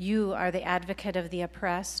 You are the advocate of the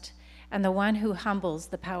oppressed and the one who humbles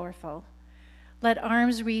the powerful. Let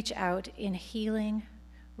arms reach out in healing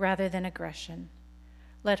rather than aggression.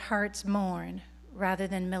 Let hearts mourn rather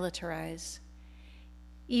than militarize.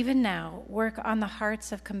 Even now, work on the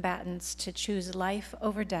hearts of combatants to choose life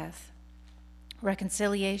over death,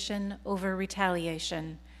 reconciliation over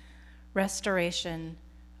retaliation, restoration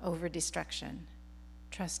over destruction,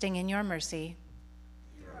 trusting in your mercy.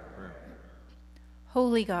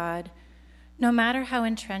 Holy God, no matter how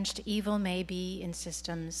entrenched evil may be in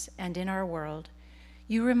systems and in our world,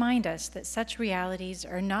 you remind us that such realities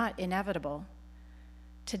are not inevitable.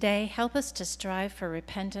 Today, help us to strive for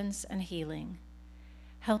repentance and healing.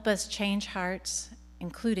 Help us change hearts,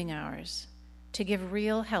 including ours, to give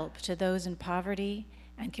real help to those in poverty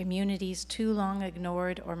and communities too long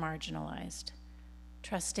ignored or marginalized,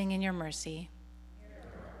 trusting in your mercy.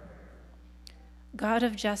 God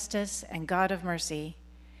of justice and God of mercy,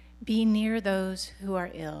 be near those who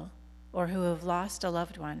are ill or who have lost a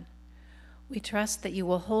loved one. We trust that you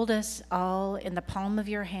will hold us all in the palm of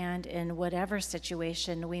your hand in whatever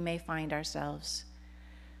situation we may find ourselves.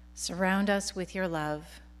 Surround us with your love,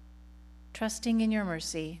 trusting in your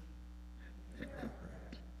mercy.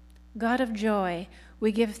 God of joy,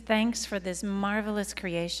 we give thanks for this marvelous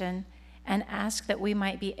creation and ask that we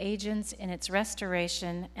might be agents in its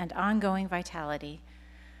restoration and ongoing vitality,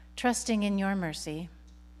 trusting in your mercy.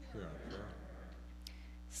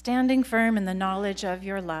 standing firm in the knowledge of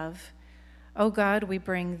your love. O God, we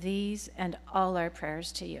bring these and all our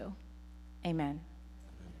prayers to you. Amen.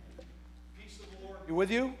 Peace of the Lord be with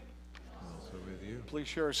you. Also with you. Please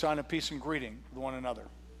share a sign of peace and greeting with one another.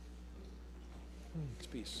 It's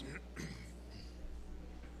peace.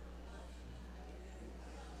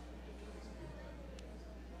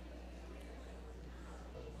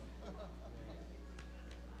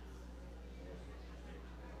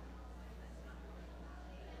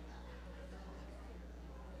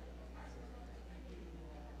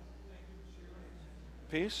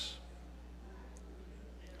 Peace.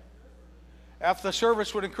 After the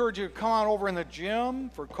service, would encourage you to come on over in the gym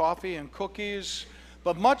for coffee and cookies.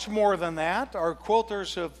 But much more than that, our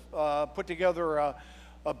quilters have put together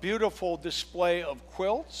a beautiful display of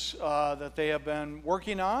quilts that they have been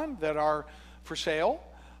working on that are for sale.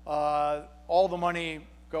 All the money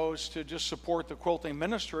goes to just support the quilting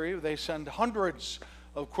ministry. They send hundreds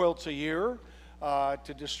of quilts a year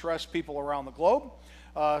to distressed people around the globe.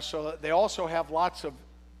 So they also have lots of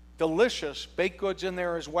delicious baked goods in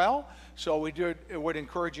there as well. So would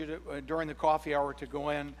encourage you to, during the coffee hour, to go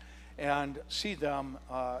in and see them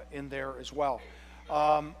in there as well.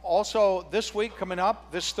 Also, this week coming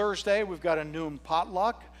up, this Thursday, we've got a noon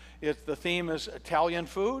potluck. The theme is Italian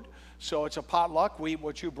food. So it's a potluck. We eat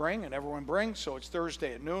what you bring and everyone brings. So it's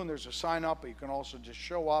Thursday at noon. There's a sign up, but you can also just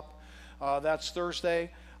show up. That's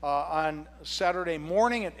Thursday. On Saturday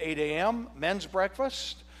morning at 8 a.m., men's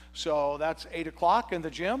breakfast. So that's 8 o'clock in the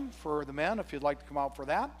gym for the men if you'd like to come out for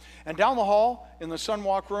that. And down the hall in the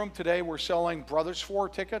Sunwalk room today, we're selling Brothers 4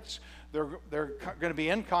 tickets. They're going to be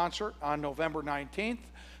in concert on November 19th.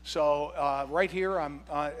 So right here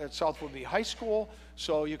at South Woodby High School.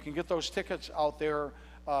 So you can get those tickets out there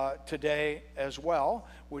today as well.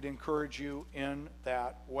 We'd encourage you in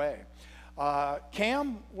that way.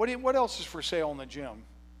 Cam, what else is for sale in the gym?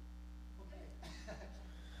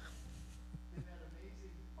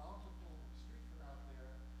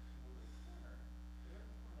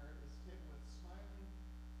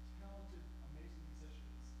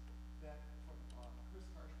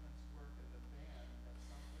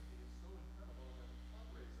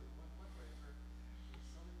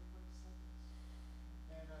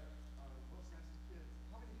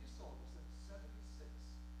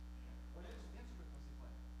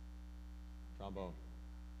 Trombone.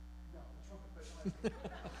 No, the trumpet, but and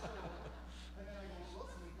then I go,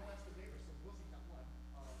 Wilson, we go ask the neighbor, so Wilson got one.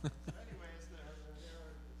 So anyways, they're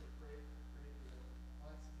there. It's a great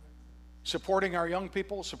Supporting our young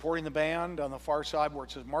people, supporting the band on the far side where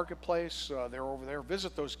it says Marketplace. They're over there.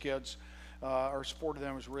 Visit those kids. Our support of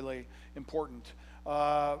them is really important.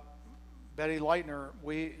 Betty Leitner,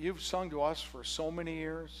 you've sung to us for so many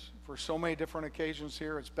years, for so many different occasions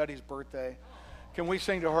here. It's Betty's birthday. Can we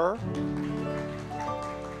sing to her?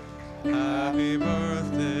 Happy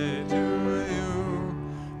birthday to you.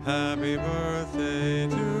 Happy birthday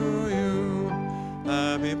to you.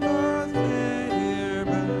 Happy birthday, dear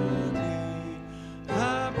Betty.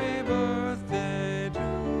 Happy birthday to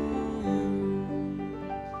you.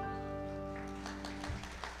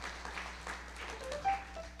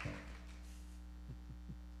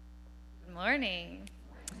 Good morning.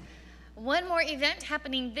 One more event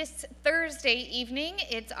happening this Thursday evening.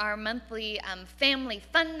 It's our monthly family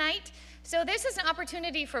fun night. So this is an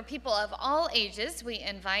opportunity for people of all ages. We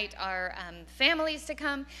invite our families to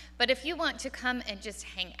come, but if you want to come and just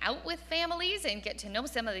hang out with families and get to know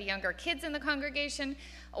some of the younger kids in the congregation,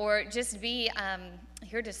 or just be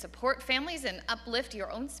here to support families and uplift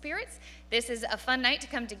your own spirits, this is a fun night to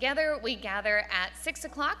come together. We gather at 6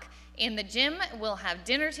 o'clock in the gym. We'll have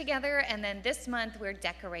dinner together, and then this month we're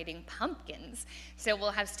decorating pumpkins. So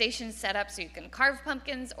we'll have stations set up so you can carve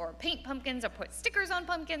pumpkins or paint pumpkins or put stickers on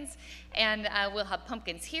pumpkins, and we'll have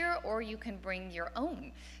pumpkins here, or you can bring your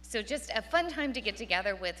own. So just a fun time to get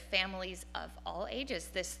together with families of all ages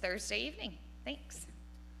this Thursday evening. Thanks.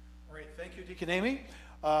 All right, thank you, Deacon Amy.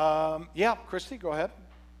 Yeah, Christy, go ahead.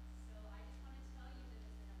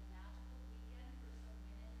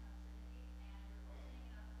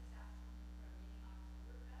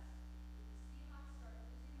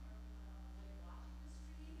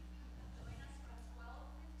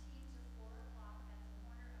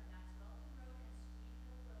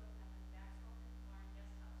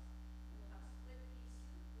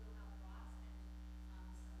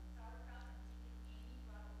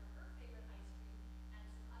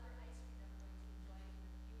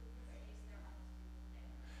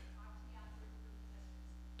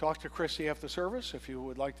 Talk to Chrissy after service if you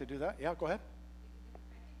would like to do that. Yeah, go ahead.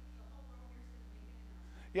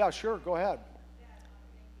 Yeah, sure, go ahead.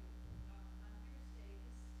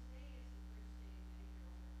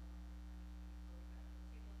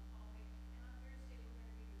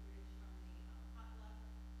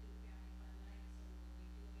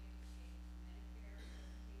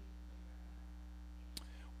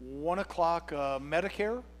 1 o'clock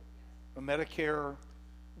Medicare, a Medicare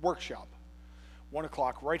workshop. 1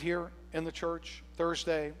 o'clock right here in the church,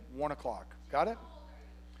 Thursday, 1 o'clock. Got it?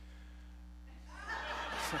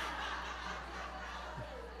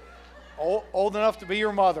 Old enough to be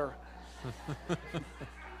your mother.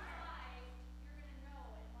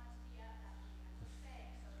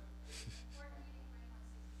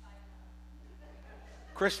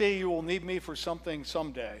 Christy, you will need me for something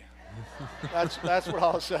someday. That's what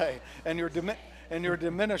I'll say. And you're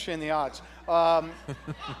diminishing the odds.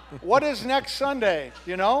 What is next Sunday?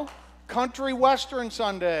 You know? Country Western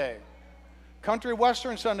Sunday. Country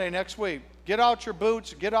Western Sunday next week. Get out your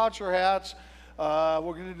boots. Get out your hats. We're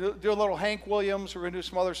going to do a little Hank Williams. We're going to do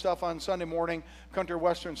some other stuff on Sunday morning. Country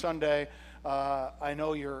Western Sunday. I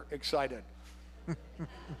know you're excited.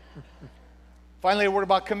 Finally, a word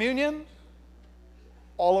about communion.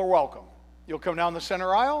 All are welcome. You'll come down the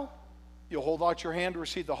center aisle. You'll hold out your hand to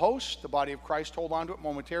receive the host, the body of Christ. Hold on to it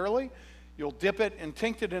momentarily. You'll dip it and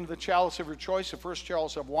tinct it into the chalice of your choice, the first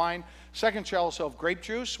chalice of wine, second chalice of grape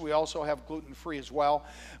juice. We also have gluten-free as well.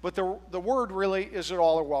 But the word really is that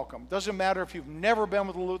all are welcome. Doesn't matter if you've never been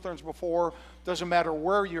with the Lutherans before. Doesn't matter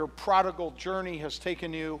where your prodigal journey has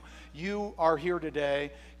taken you. You are here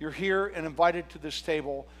today. You're here and invited to this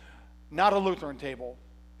table. Not a Lutheran table.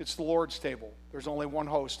 It's the Lord's table. There's only one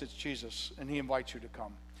host. It's Jesus, and he invites you to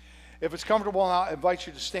come. If it's comfortable now, I invite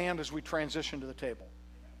you to stand as we transition to the table.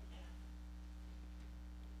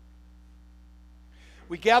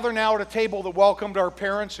 We gather now at a table that welcomed our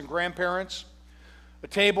parents and grandparents, a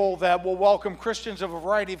table that will welcome Christians of a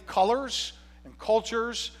variety of colors and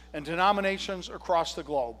cultures and denominations across the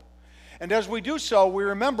globe. And as we do so, we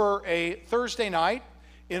remember a Thursday night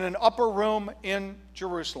in an upper room in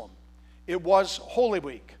Jerusalem. It was Holy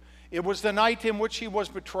Week. It was the night in which he was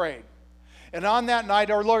betrayed. And on that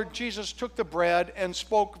night, our Lord Jesus took the bread and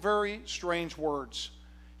spoke very strange words.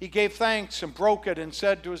 He gave thanks and broke it and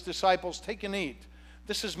said to his disciples, "Take and eat.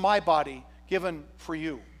 This is my body given for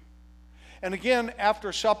you." And again,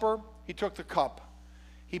 after supper, he took the cup.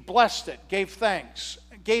 He blessed it, gave thanks,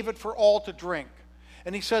 gave it for all to drink.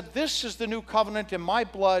 And he said, "This is the new covenant in my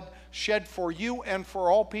blood, shed for you and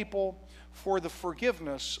for all people for the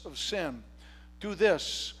forgiveness of sin. Do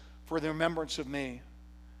this for the remembrance of me."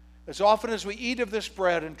 As often as we eat of this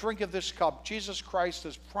bread and drink of this cup, Jesus Christ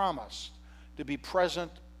has promised to be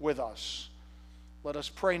present with us. Let us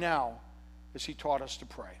pray now as he taught us to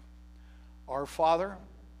pray. Our Father,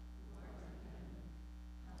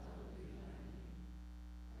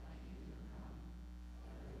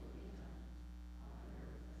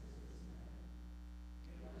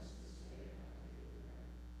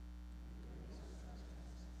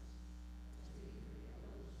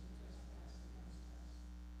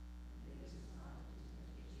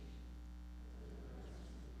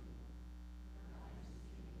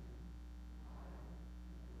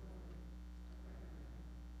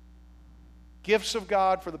 gifts of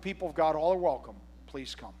God for the people of God, all are welcome.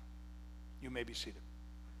 Please come. You may be seated.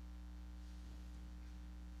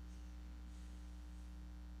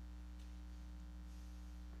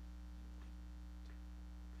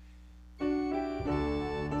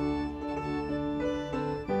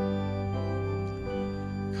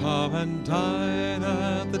 Come and dine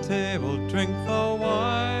at the table, drink the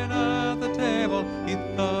wine at the table,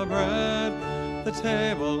 eat the bread, the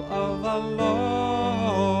table of the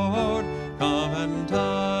Lord. Come and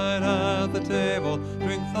dine at the table,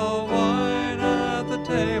 drink the wine at the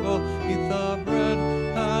table, eat the bread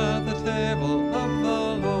at the table of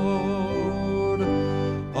the Lord.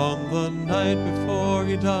 On the night before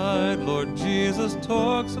he died, Lord Jesus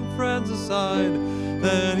took some friends aside.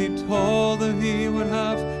 Then he told them he would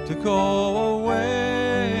have to go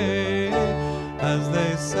away. As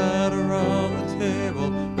they sat around the table,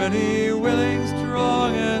 ready, willing,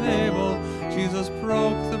 strong, and able, Jesus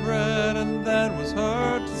broke the bread and then was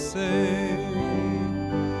heard to say,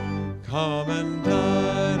 "Come and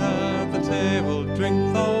dine at the table,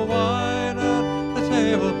 drink the wine at the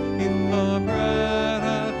table, eat the bread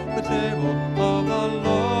at the table of the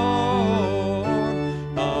Lord.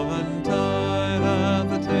 Come and dine at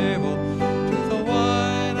the table, drink the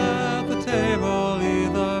wine at the table,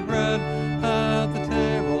 eat the bread at the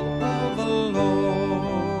table of the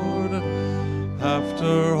Lord."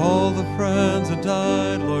 After all the friends had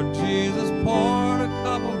died, Lord Jesus poured a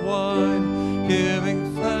cup of wine.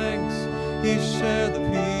 Giving thanks, he shared the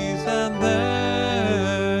peace, and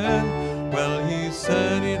then, well, he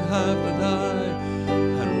said he'd have to die.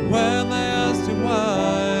 And when they asked him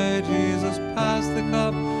why, Jesus passed the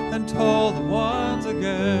cup and told them once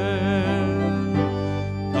again,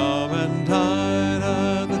 "Come and dine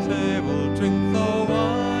at the table, drink the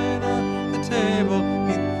wine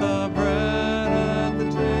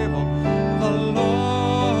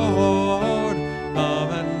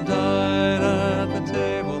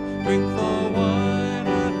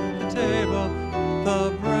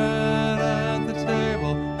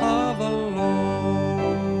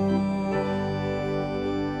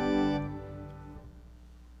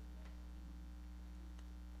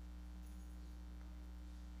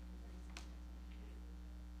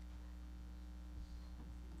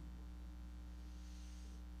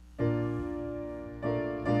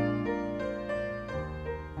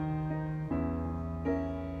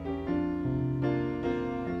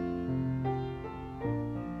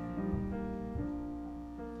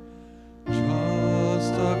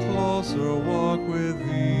closer walk with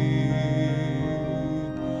thee.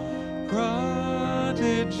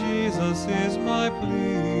 Granted, Jesus is my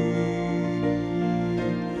plea,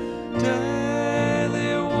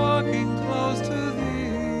 daily walking close to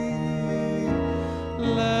thee.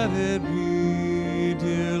 Let it be,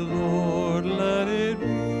 dear Lord, let it be.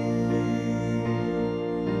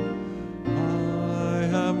 I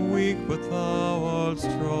am weak, but thou art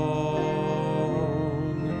strong.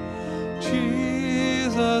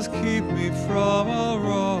 Jesus, keep me from all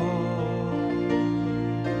wrong.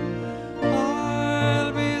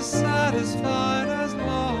 I'll be satisfied as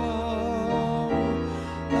long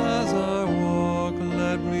as I walk.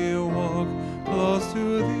 Let me walk close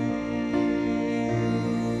to thee.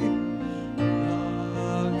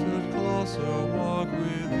 Granted, closer walk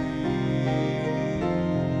with thee.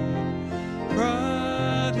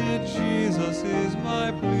 Granted, Jesus is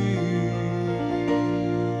my plea.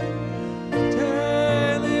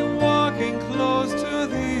 Daily walking close to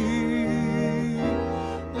thee.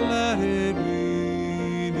 Let it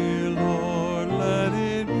be, dear Lord, let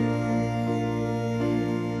it be.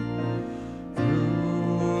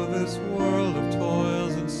 Through this world of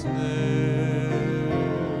toils and snares,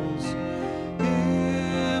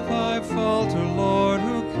 if I falter, Lord,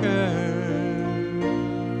 who cares?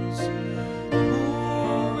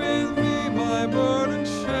 Who with me my burden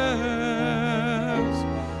shares?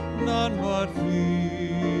 None but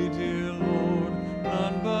thee, dear Lord,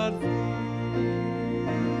 none but thee.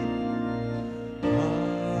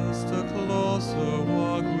 Just a closer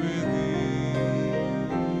walk with thee.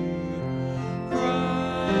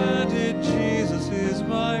 Granted, Jesus is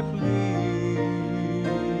my plea.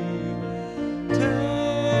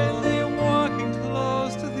 Daily walking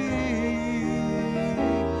close to thee.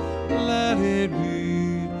 Let it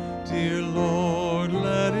be, dear Lord,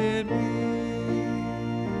 let it be.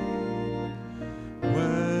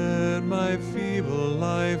 When my feeble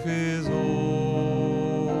life is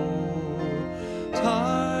old,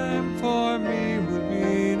 time for me will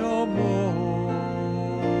be no more.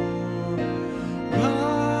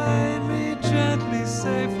 Guide me gently,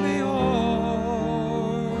 safely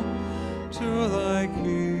o'er to thy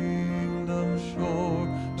kingdom shore,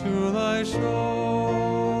 to thy shore.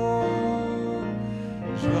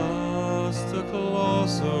 Just a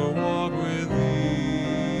closer walk with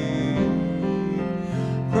thee.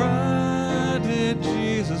 Granted,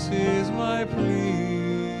 Jesus is my plea.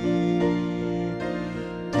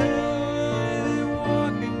 Daily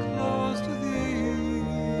walking close to thee.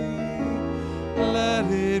 Let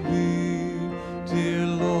it be, dear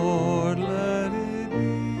Lord, let it be.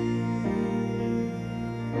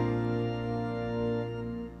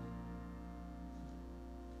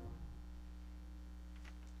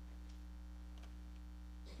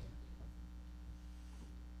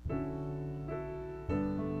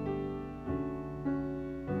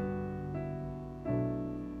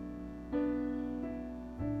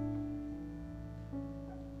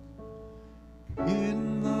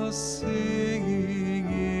 In the singing,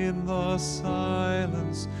 in the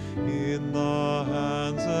silence, in the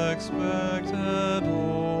hands expectant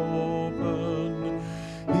open,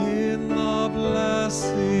 in the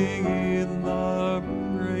blessing, in the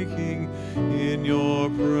breaking, in your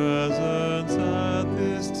presence at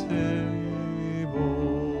this table.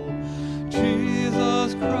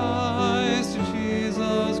 Jesus Christ,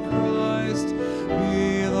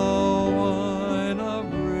 be the wine of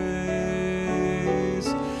grace.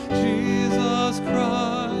 Jesus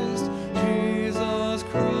Christ,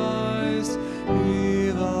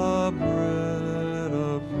 be the bread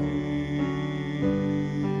of peace.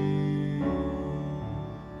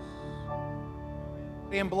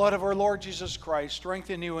 And blood of our Lord Jesus Christ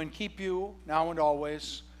strengthen you and keep you now and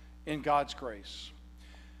always in God's grace.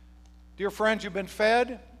 Dear friends, you've been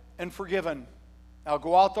fed and forgiven. Now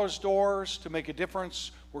go out those doors to make a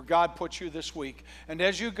difference where God puts you this week. And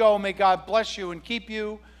as you go, may God bless you and keep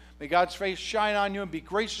you. May God's face shine on you and be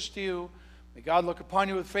gracious to you. May God look upon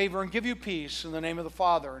you with favor and give you peace in the name of the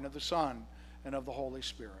Father and of the Son and of the Holy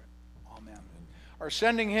Spirit. Amen. Our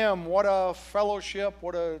sending hymn, what a fellowship,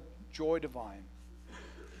 what a joy divine.